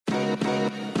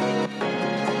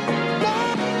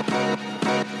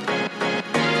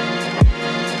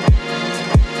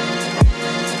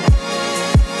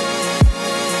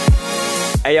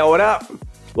Hey, yo, what up?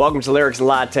 Welcome to Lyrics and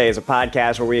Lattes, a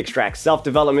podcast where we extract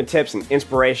self-development tips and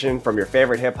inspiration from your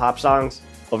favorite hip-hop songs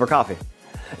over coffee.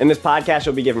 In this podcast,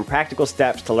 you'll be given practical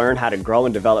steps to learn how to grow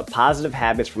and develop positive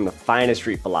habits from the finest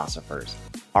street philosophers.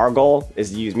 Our goal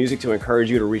is to use music to encourage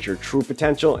you to reach your true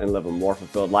potential and live a more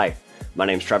fulfilled life. My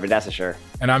name's Trevor Dessisher.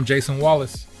 And I'm Jason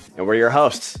Wallace. And we're your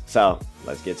hosts, so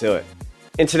let's get to it.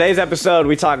 In today's episode,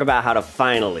 we talk about how to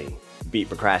finally beat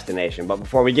procrastination. But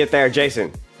before we get there,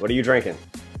 Jason, what are you drinking?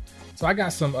 So I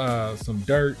got some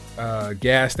dirt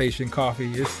gas station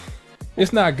coffee.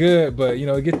 It's not good, but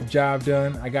it get the job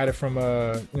done. I got it from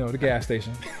the gas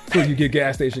station. Where you get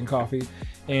gas station coffee,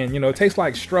 and it tastes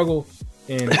like struggle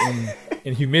and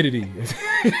humidity.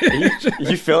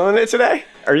 You feeling it today?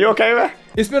 Are you okay, man?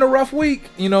 It's been a rough week,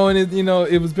 and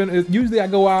usually I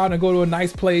go out and go to a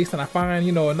nice place and I find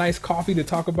a nice coffee to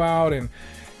talk about, and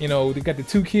they got the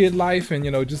 2-kid life, and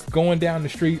just going down the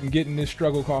street and getting this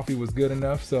struggle coffee was good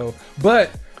enough. So, but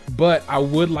I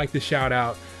would like to shout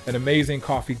out an amazing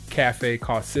coffee cafe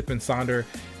called Sip and Sonder.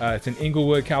 It's in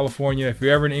Inglewood, California. If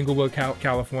you're ever in Inglewood,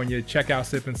 California, check out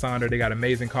Sip and Sonder. They got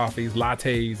amazing coffees,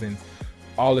 lattes, and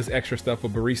all this extra stuff for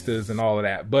baristas and all of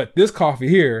that. But this coffee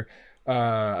here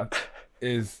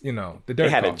is, the dirt. It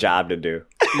had coffee. A job to do.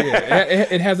 Yeah,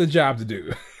 it has a job to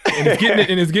do, and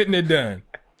it's getting it done.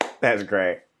 That's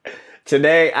great.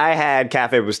 Today I had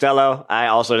Cafe Bustelo. I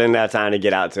also didn't have time to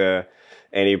get out to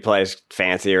any place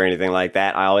fancy or anything like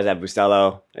that. I always have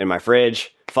Bustelo in my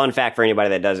fridge. Fun fact for anybody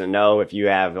that doesn't know, if you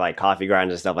have like coffee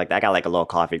grinders and stuff like that, I got like a little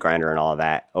coffee grinder and all of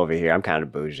that over here. I'm kind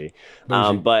of bougie.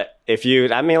 But if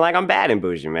I'm bad and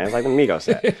bougie, man. It's like the Migos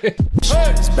said.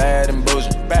 It's bad and bougie,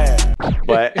 bad.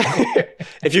 But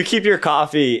if you keep your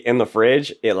coffee in the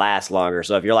fridge, it lasts longer.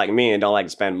 So if you're like me and don't like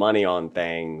to spend money on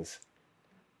things,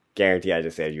 guarantee I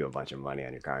just saved you a bunch of money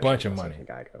on your car. Bunch of money.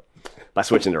 By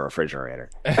switching to a refrigerator.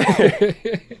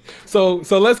 So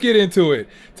let's get into it.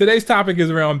 Today's topic is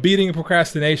around beating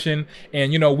procrastination.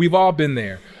 And, we've all been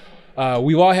there.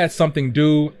 We've all had something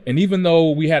due. And even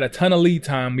though we had a ton of lead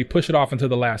time, we push it off until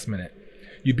the last minute.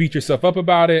 You beat yourself up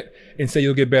about it and say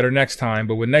you'll get better next time.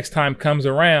 But when next time comes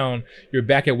around, you're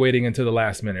back at waiting until the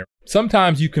last minute.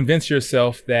 Sometimes you convince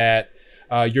yourself that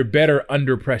you're better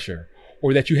under pressure,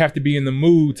 or that you have to be in the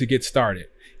mood to get started,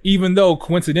 even though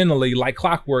coincidentally, like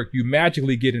clockwork, you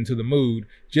magically get into the mood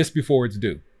just before it's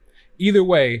due. Either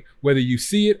way, whether you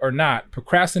see it or not,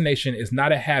 procrastination is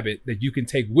not a habit that you can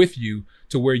take with you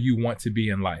to where you want to be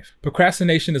in life.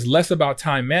 Procrastination is less about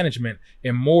time management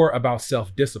and more about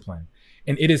self-discipline.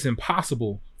 And it is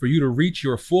impossible for you to reach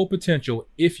your full potential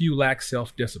if you lack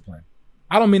self-discipline.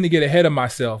 I don't mean to get ahead of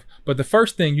myself, but the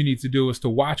first thing you need to do is to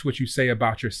watch what you say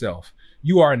about yourself.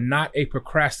 You are not a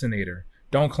procrastinator.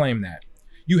 Don't claim that.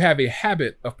 You have a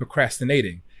habit of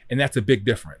procrastinating, and that's a big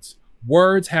difference.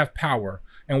 Words have power.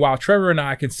 And while Trevor and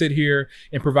I can sit here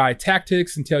and provide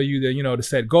tactics and tell you that, to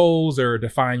set goals or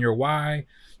define your why,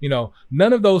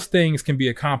 none of those things can be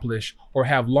accomplished or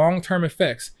have long-term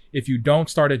effects if you don't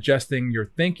start adjusting your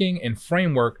thinking and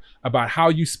framework about how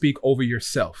you speak over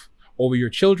yourself, over your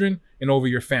children, and over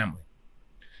your family.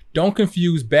 Don't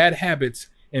confuse bad habits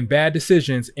and bad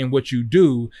decisions in what you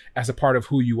do as a part of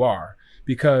who you are,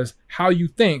 because how you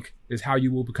think is how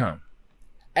you will become.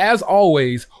 As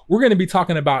always, we're going to be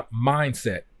talking about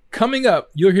mindset. Coming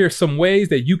up, you'll hear some ways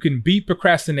that you can beat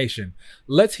procrastination.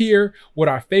 Let's hear what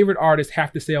our favorite artists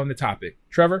have to say on the topic.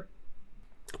 Trevor?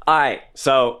 All right.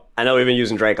 So I know we've been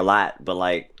using Drake a lot, but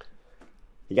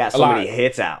you got so many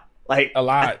hits out. A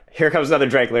lot. Here comes another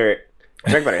Drake lyric.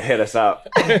 Drake better hit us up.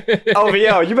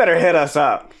 OVO, you better hit us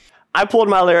up. I pulled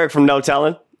my lyric from No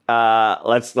Telling.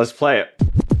 Let's play it.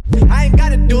 I ain't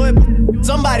gotta do it, but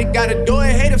somebody gotta do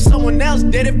it. Hate if someone else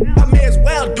did it, I may as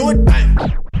well do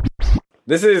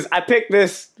it. I picked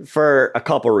this for a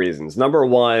couple reasons. Number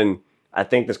one, I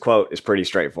think this quote is pretty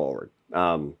straightforward.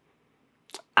 I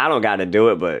don't gotta do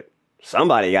it, but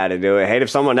somebody gotta do it. Hate if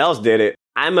someone else did it.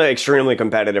 I'm an extremely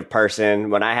competitive person.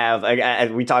 When I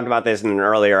have, we talked about this in an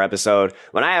earlier episode,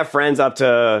 when I have friends up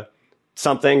to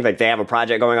something, like they have a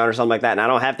project going on or something like that, and I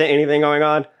don't have anything going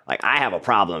on, I have a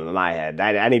problem in my head.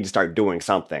 I need to start doing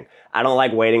something. I don't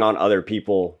like waiting on other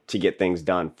people to get things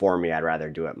done for me. I'd rather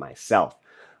do it myself.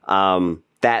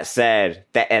 That said,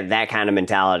 that kind of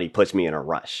mentality puts me in a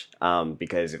rush,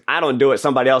 because if I don't do it,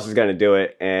 somebody else is going to do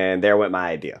it, and there went my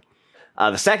idea.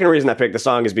 The second reason I picked the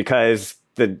song is because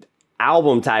the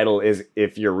album title is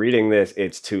If You're Reading This,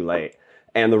 It's Too Late.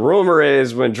 And the rumor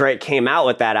is when Drake came out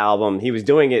with that album, he was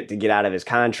doing it to get out of his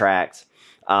contract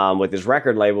with his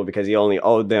record label because he only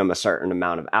owed them a certain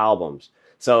amount of albums.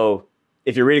 So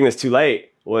If You're Reading This Too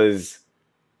Late was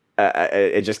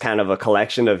it's just kind of a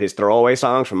collection of his throwaway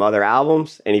songs from other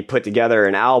albums, and he put together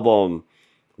an album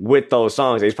with those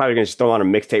songs. He's probably going to just throw on a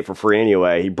mixtape for free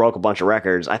anyway. He broke a bunch of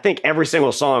records. I think every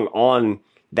single song on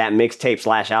that mixtape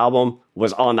 / album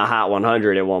was on the Hot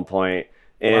 100 at one point.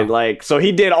 And like, so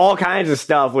he did all kinds of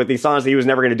stuff with these songs that he was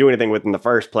never going to do anything with in the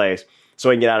first place, so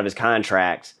he can get out of his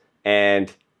contracts.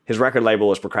 And his record label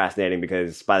was procrastinating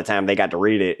because by the time they got to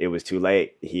read it, it was too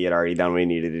late. He had already done what he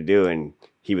needed to do, and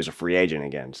he was a free agent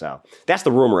again. So that's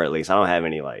the rumor, at least. I don't have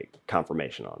any like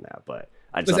confirmation on that, but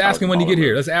I just let's ask him when he get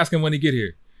here. Let's ask him when he get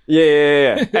here.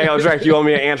 Yeah. Hey, I was right. You owe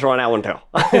me an answer on that one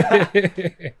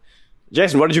too.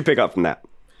 Jason, what did you pick up from that?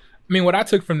 I mean, what I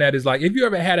took from that is like, if you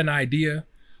ever had an idea,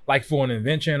 like for an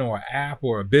invention or an app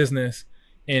or a business,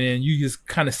 and then you just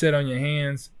kind of sit on your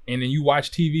hands and then you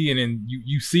watch TV and then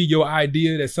you see your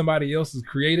idea that somebody else has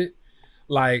created,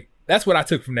 like, that's what I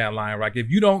took from that line. Like, if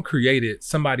you don't create it,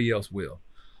 somebody else will.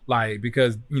 Like,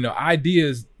 because, you know,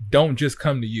 ideas don't just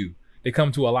come to you. They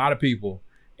come to a lot of people.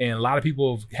 And a lot of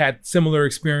people have had similar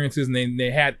experiences and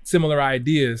they had similar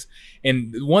ideas.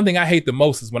 And one thing I hate the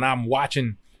most is when I'm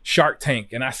watching Shark Tank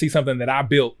and I see something that I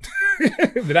built,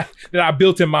 that I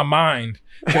built in my mind,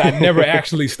 that I never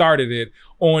actually started it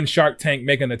on Shark Tank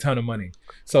making a ton of money.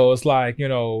 So it's like, you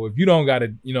know, if you don't got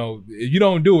to, you know, if you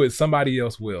don't do it, somebody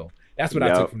else will. That's what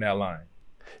I took from that line.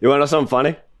 You want to know something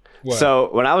funny? What? So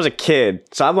when I was a kid,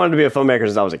 so I've wanted to be a filmmaker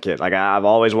since I was a kid. Like I've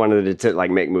always wanted to like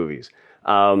make movies.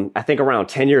 I think around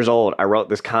 10 years old, I wrote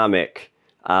this comic.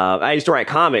 I used to write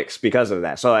comics because of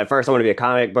that. So at first I wanted to be a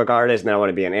comic book artist, and then I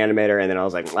wanted to be an animator. And then I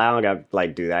was like, I don't got to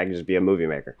like do that. I can just be a movie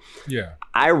maker. Yeah.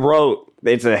 I wrote,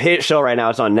 it's a hit show right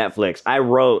now. It's on Netflix. I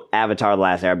wrote Avatar: The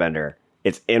Last Airbender.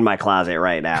 It's in my closet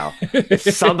right now.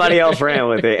 Somebody else ran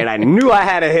with it, and I knew I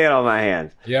had a hit on my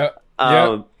hands. Yep.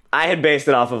 I had based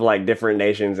it off of like different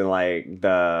nations and like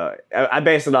I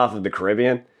based it off of the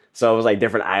Caribbean. So it was like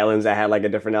different islands that had like a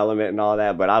different element and all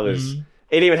that. But I was,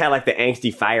 it even had like the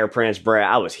angsty Fire Prince, bruh.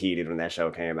 I was heated when that show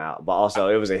came out. But also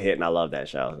it was a hit and I love that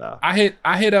show. So I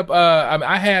hit up,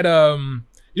 I had,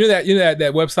 you know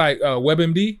that website,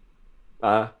 WebMD?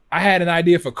 I had an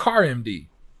idea for CarMD.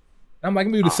 I'm like,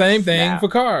 I'm gonna do the same thing for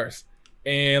cars.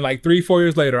 And like 3-4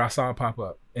 years later, I saw it pop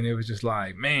up. And it was just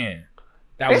like, man,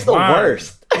 that was the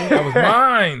worst. That was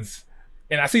mine.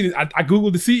 And I see this, I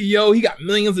Googled the CEO. He got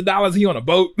millions of dollars. He on a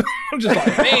boat. I'm just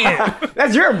like, man.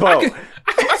 That's your boat.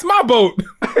 That's my boat.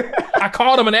 I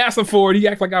called him and asked him for it. He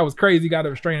acted like I was crazy. Got a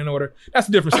restraining order. That's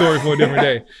a different story for a different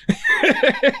day.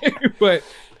 But,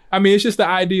 I mean, it's just the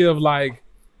idea of like,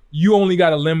 you only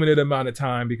got a limited amount of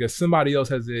time because somebody else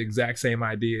has the exact same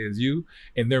idea as you.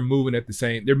 And they're moving at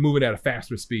a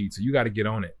faster speed. So you got to get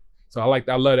on it. So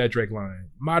I love that Drake line.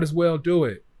 Might as well do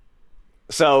it.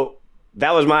 So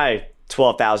that was my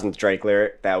 12,000th Drake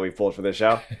lyric that we pulled for this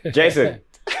show. Jason,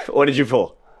 what did you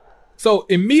pull? So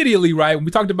immediately, right, when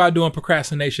we talked about doing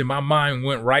procrastination, my mind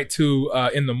went right to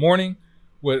In the Morning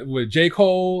with J.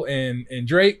 Cole and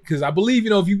Drake, because I believe, you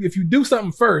know, if you do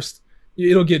something first,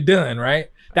 it'll get done, right?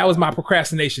 That was my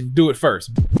procrastination. Do it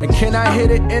first. And can I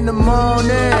hit it in the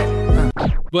morning?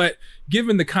 But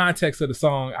given the context of the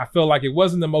song, I felt like it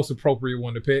wasn't the most appropriate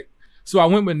one to pick. So I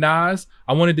went with Nas.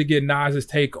 I wanted to get Nas's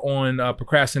take on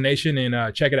procrastination,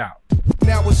 and check it out.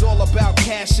 Now it's all about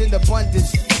cash in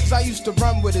abundance. Cause I used to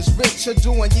run with his richer,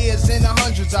 doing years in the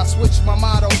hundreds. I switched my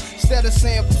motto. Instead of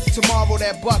saying tomorrow,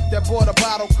 that buck that bought a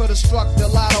bottle could have struck the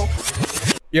lotto.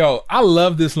 Yo, I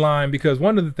love this line because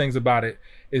one of the things about it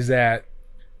is that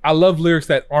I love lyrics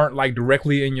that aren't like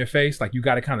directly in your face. Like you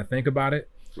got to kind of think about it.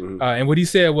 Mm-hmm. And what he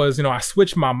said was, you know, I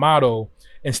switched my motto.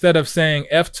 Instead of saying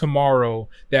F tomorrow,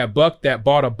 that buck that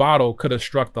bought a bottle could have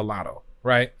struck the lotto,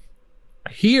 right?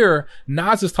 Here,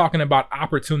 Nas is talking about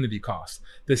opportunity cost.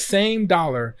 The same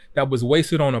dollar that was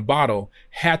wasted on a bottle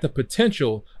had the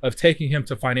potential of taking him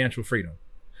to financial freedom.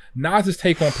 Nas's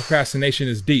take on procrastination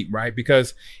is deep, right?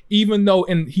 Because even though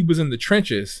he was in the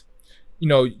trenches, you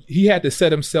know, he had to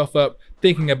set himself up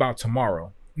thinking about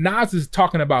tomorrow. Nas is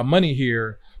talking about money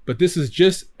here, but this is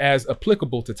just as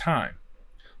applicable to time.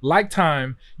 Like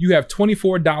time, you have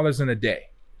 $24 in a day.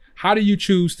 How do you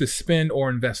choose to spend or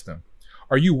invest them?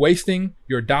 Are you wasting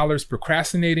your dollars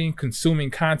procrastinating,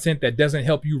 consuming content that doesn't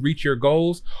help you reach your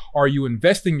goals? Or are you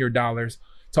investing your dollars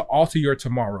to alter your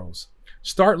tomorrows?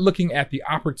 Start looking at the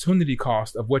opportunity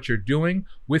cost of what you're doing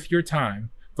with your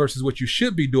time versus what you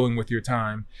should be doing with your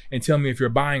time, and tell me if you're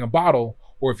buying a bottle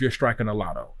or if you're striking a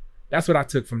lotto. That's what I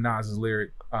took from Nas's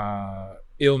lyric,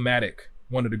 Illmatic,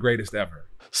 one of the greatest ever.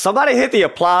 Somebody hit the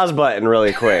applause button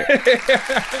really quick.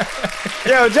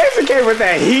 Yo, Jason came with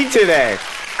that heat today.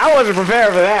 I wasn't prepared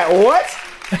for that. What?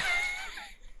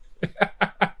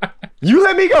 You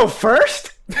let me go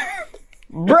first?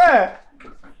 Bruh.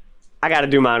 I got to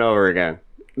do mine over again.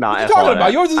 No, what you talking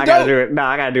about? Yours is I gotta dope. do it. No,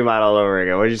 I gotta do mine all over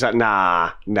again. What you talking?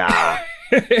 Nah.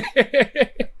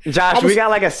 Josh, we got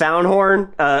like a sound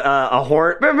horn, a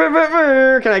horn.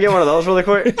 Can I get one of those really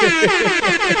quick?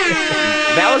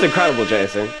 That was incredible,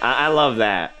 Jason. I love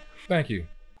that. Thank you.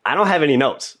 I don't have any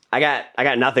notes. I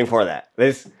got nothing for that.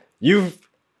 You've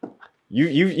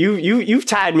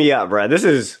tied me up, bro. This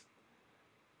is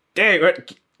dang.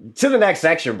 To the next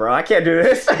section, bro. I can't do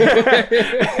this.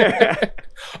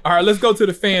 All right, let's go to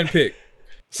the fan pick.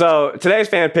 So today's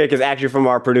fan pick is actually from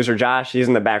our producer, Josh. He's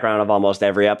in the background of almost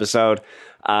every episode.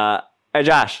 Hey,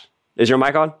 Josh, is your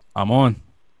mic on? I'm on.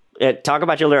 Yeah, talk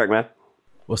about your lyric, man.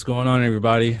 What's going on,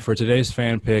 everybody? For today's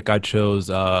fan pick, I chose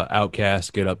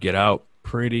Outkast, Get Up, Get Out.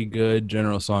 Pretty good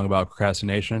general song about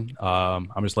procrastination. I'm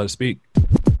just let it speak.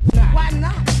 Why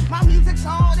not? My music's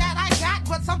all that I got,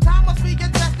 but sometimes I speak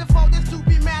it just for this to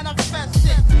be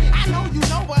manifested. I know you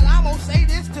know, but I'm gonna say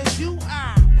this to you.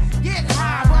 Get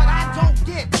high, but I don't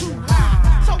get too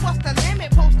high. So what's the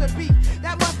limit supposed to be?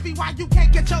 That must be why you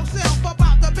can't get yourself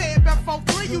about the bed before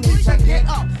 3. You need to get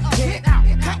up, get out,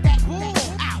 cut that bull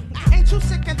out. Ain't you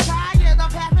sick and tired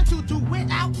of having to do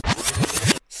without?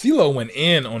 CeeLo went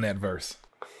in on that verse.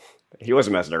 He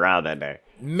wasn't messing around that day.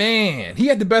 Man, he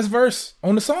had the best verse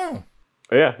on the song.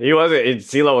 Yeah, he wasn't.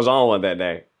 CeeLo was on one that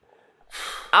day.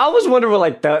 I always wonder what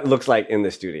like that looks like in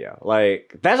the studio.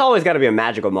 Like that's always got to be a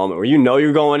magical moment where you know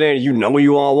you're going in, you know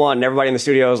you all want, and everybody in the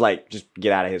studio is like, just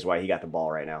get out of his way. He got the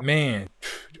ball right now. Man,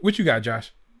 what you got,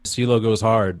 Josh? CeeLo goes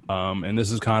hard, and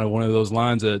this is kind of one of those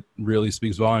lines that really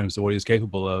speaks volumes to what he's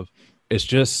capable of. It's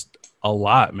just a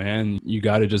lot, man. You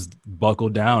got to just buckle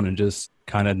down and just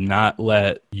kind of not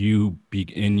let you be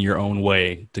in your own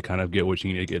way to kind of get what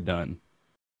you need to get done.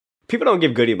 People don't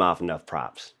give Goody Mob enough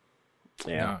props.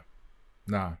 Yeah.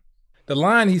 Nah. The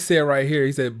line he said right here,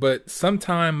 he said, but some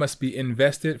time must be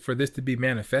invested for this to be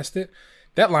manifested.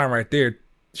 That line right there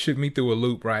shook me through a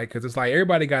loop, right? Because it's like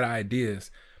everybody got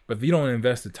ideas, but if you don't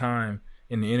invest the time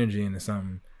and the energy into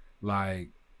something, like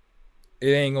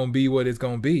it ain't gonna be what it's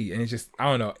gonna be. And it's just, I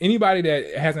don't know. Anybody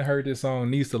that hasn't heard this song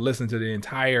needs to listen to the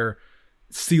entire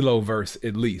CeeLo verse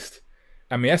at least.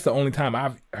 I mean, that's the only time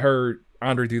I've heard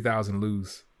Andre 3000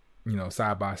 lose,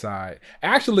 side by side.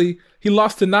 Actually, he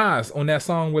lost to Nas on that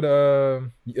song with the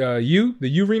You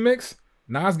remix.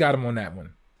 Nas got him on that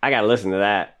one. I gotta listen to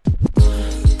that.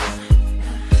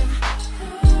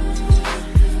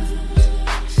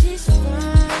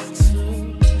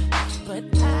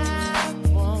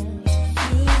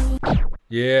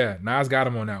 Yeah, Nas got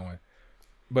him on that one.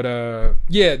 But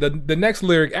yeah, the next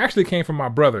lyric actually came from my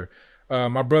brother.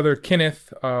 My brother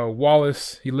Kenneth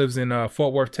Wallace. He lives in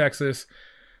Fort Worth, Texas.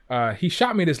 He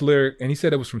shot me this lyric and he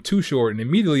said it was from Too Short, and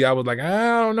immediately I was like,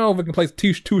 I don't know if we can play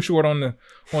Too Short on the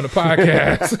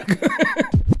podcast.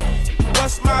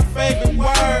 What's my favorite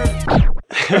word?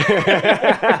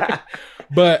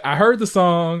 But I heard the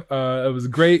song. It was a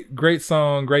great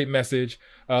song, great message.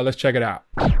 Let's check it out.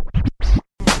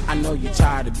 I know you're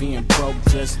tired of being broke,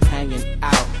 just hanging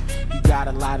out. You got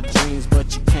a lot of dreams,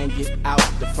 but you can't get out.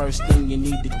 The first thing you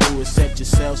need to do is set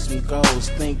yourself some goals.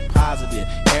 Think positive,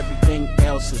 everything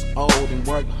else is old. And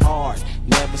work hard,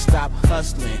 never stop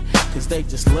hustling. Cause they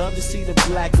just love to see the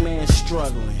black man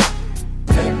struggling.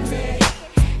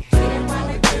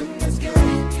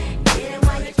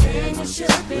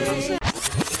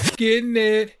 Getting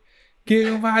it.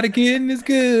 Getting while the getting is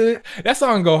good. That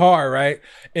song go hard, right?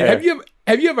 And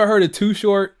have you ever heard a Too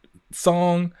Short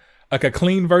song, like a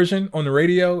clean version on the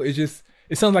radio? It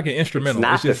sounds like an instrumental. It's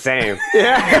not the same.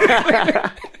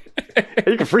 Yeah.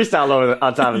 You can freestyle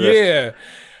on top of this. Yeah.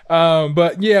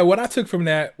 But yeah, what I took from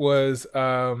that was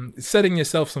setting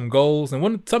yourself some goals.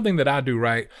 And something that I do,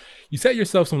 right? You set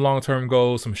yourself some long-term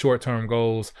goals, some short-term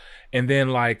goals. And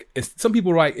then some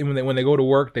people, right, when they go to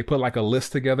work, they put like a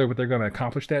list together what they're going to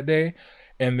accomplish that day.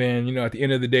 And then, at the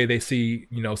end of the day, they see,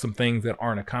 some things that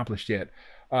aren't accomplished yet.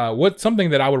 Something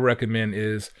that I would recommend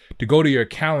is to go to your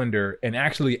calendar and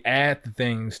actually add the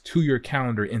things to your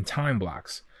calendar in time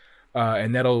blocks.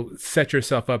 And that'll set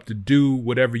yourself up to do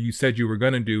whatever you said you were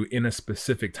going to do in a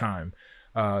specific time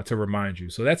to remind you.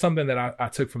 So that's something that I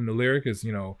took from the lyric is,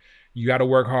 you got to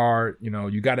work hard.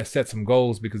 You got to set some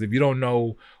goals, because if you don't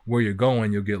know where you're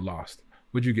going, you'll get lost.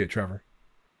 What'd you get, Trevor?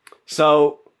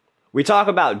 So we talk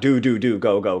about do,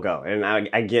 go, go, go. And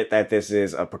I get that this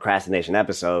is a procrastination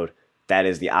episode. That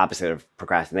is the opposite of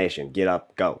procrastination. Get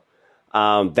up, go.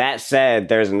 That said,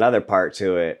 there's another part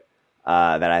to it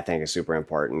that I think is super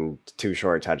important. Too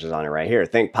Short touches on it right here.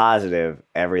 Think positive.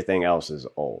 Everything else is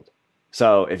old.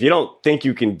 So if you don't think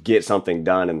you can get something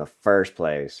done in the first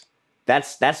place,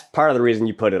 That's part of the reason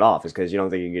you put it off, is because you don't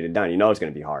think you can get it done. You know it's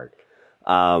going to be hard.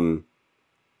 The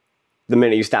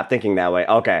minute you stop thinking that way,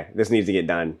 okay, this needs to get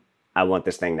done. I want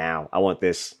this thing now. I want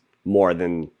this more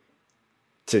than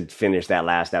to finish that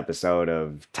last episode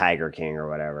of Tiger King or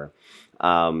whatever.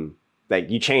 Like,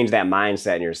 you change that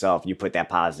mindset in yourself. You put that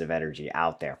positive energy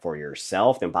out there for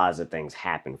yourself, then positive things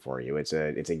happen for you. It's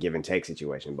a give and take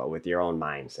situation, but with your own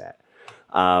mindset.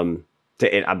 I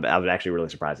was actually really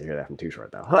surprised to hear that from Too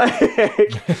Short, though.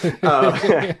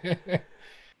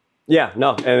 Yeah,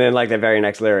 no. And then like the very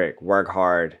next lyric, work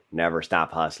hard, never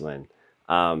stop hustling.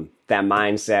 That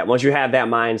mindset, once you have that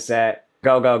mindset,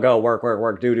 go,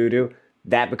 work, do,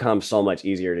 that becomes so much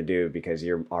easier to do because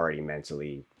you're already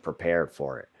mentally prepared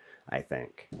for it, I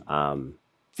think.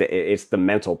 It's the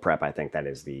mental prep, I think, that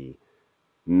is the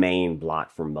main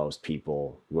block for most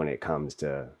people when it comes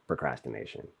to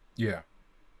procrastination. Yeah,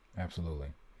 absolutely.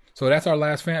 So that's our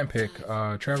last fan pick.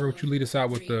 Trevor, would you lead us out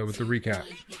with the recap?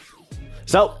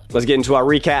 So let's get into our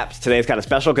recaps. Today's kind of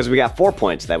special because we got 4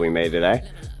 points that we made today.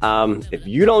 If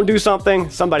you don't do something,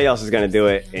 somebody else is going to do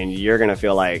it, and you're going to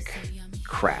feel like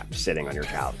crap sitting on your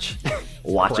couch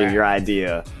watching your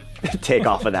idea take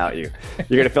off without you.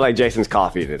 You're going to feel like Jason's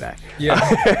coffee today.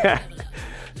 Yeah.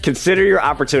 Consider your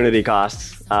opportunity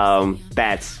costs.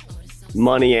 That's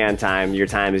money and time. Your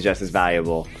time is just as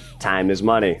valuable. Time is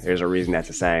money. There's a reason that's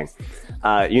a saying.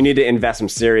 You need to invest some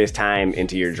serious time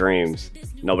into your dreams.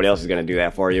 Nobody else is going to do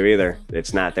that for you either.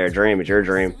 It's not their dream, it's your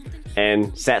dream.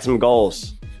 And set some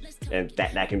goals. And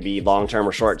that can be long-term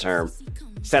or short-term.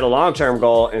 Set a long-term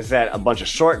goal and set a bunch of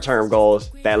short-term goals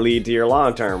that lead to your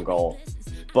long-term goal.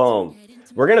 Boom.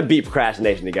 We're going to beat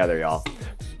procrastination together, y'all.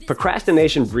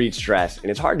 Procrastination breeds stress,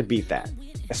 and it's hard to beat that.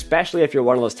 Especially if you're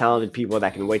one of those talented people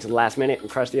that can wait till the last minute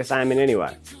and crush the assignment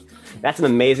anyway. That's an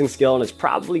amazing skill, and it's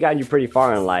probably gotten you pretty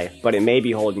far in life, but it may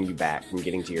be holding you back from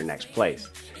getting to your next place.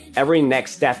 Every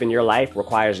next step in your life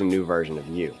requires a new version of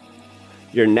you.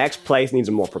 Your next place needs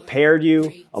a more prepared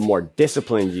you, a more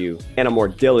disciplined you, and a more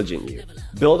diligent you.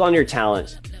 Build on your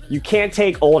talents. You can't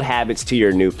take old habits to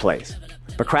your new place.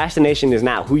 Procrastination is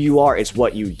not who you are, it's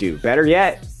what you do. Better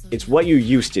yet, it's what you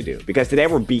used to do, because today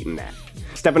we're beating that.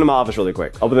 Step into my office really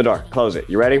quick. Open the door. Close it.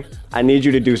 You ready? I need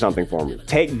you to do something for me.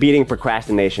 Take beating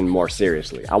procrastination more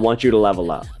seriously. I want you to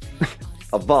level up.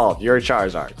 Evolve. You're a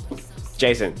Charizard.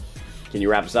 Jason, can you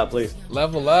wrap us up, please?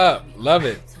 Level up. Love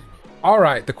it. All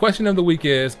right. The question of the week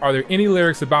is, are there any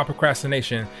lyrics about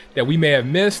procrastination that we may have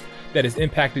missed that has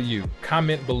impacted you?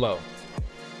 Comment below.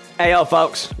 Hey, yo,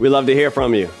 folks. We love to hear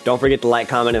from you. Don't forget to like,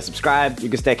 comment, and subscribe. You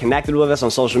can stay connected with us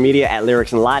on social media at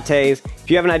Lyrics and Lattes.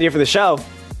 If you have an idea for the show,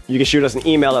 you can shoot us an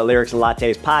email at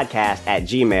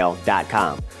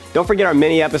lyricsandlattespodcast@gmail.com. Don't forget our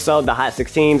mini episode, The Hot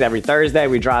 16s, every Thursday.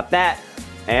 We drop that.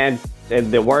 And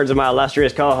in the words of my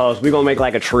illustrious co-host, we're going to make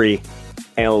like a tree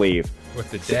and leave. With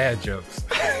the dad jokes.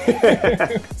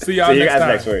 See you guys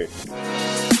next week.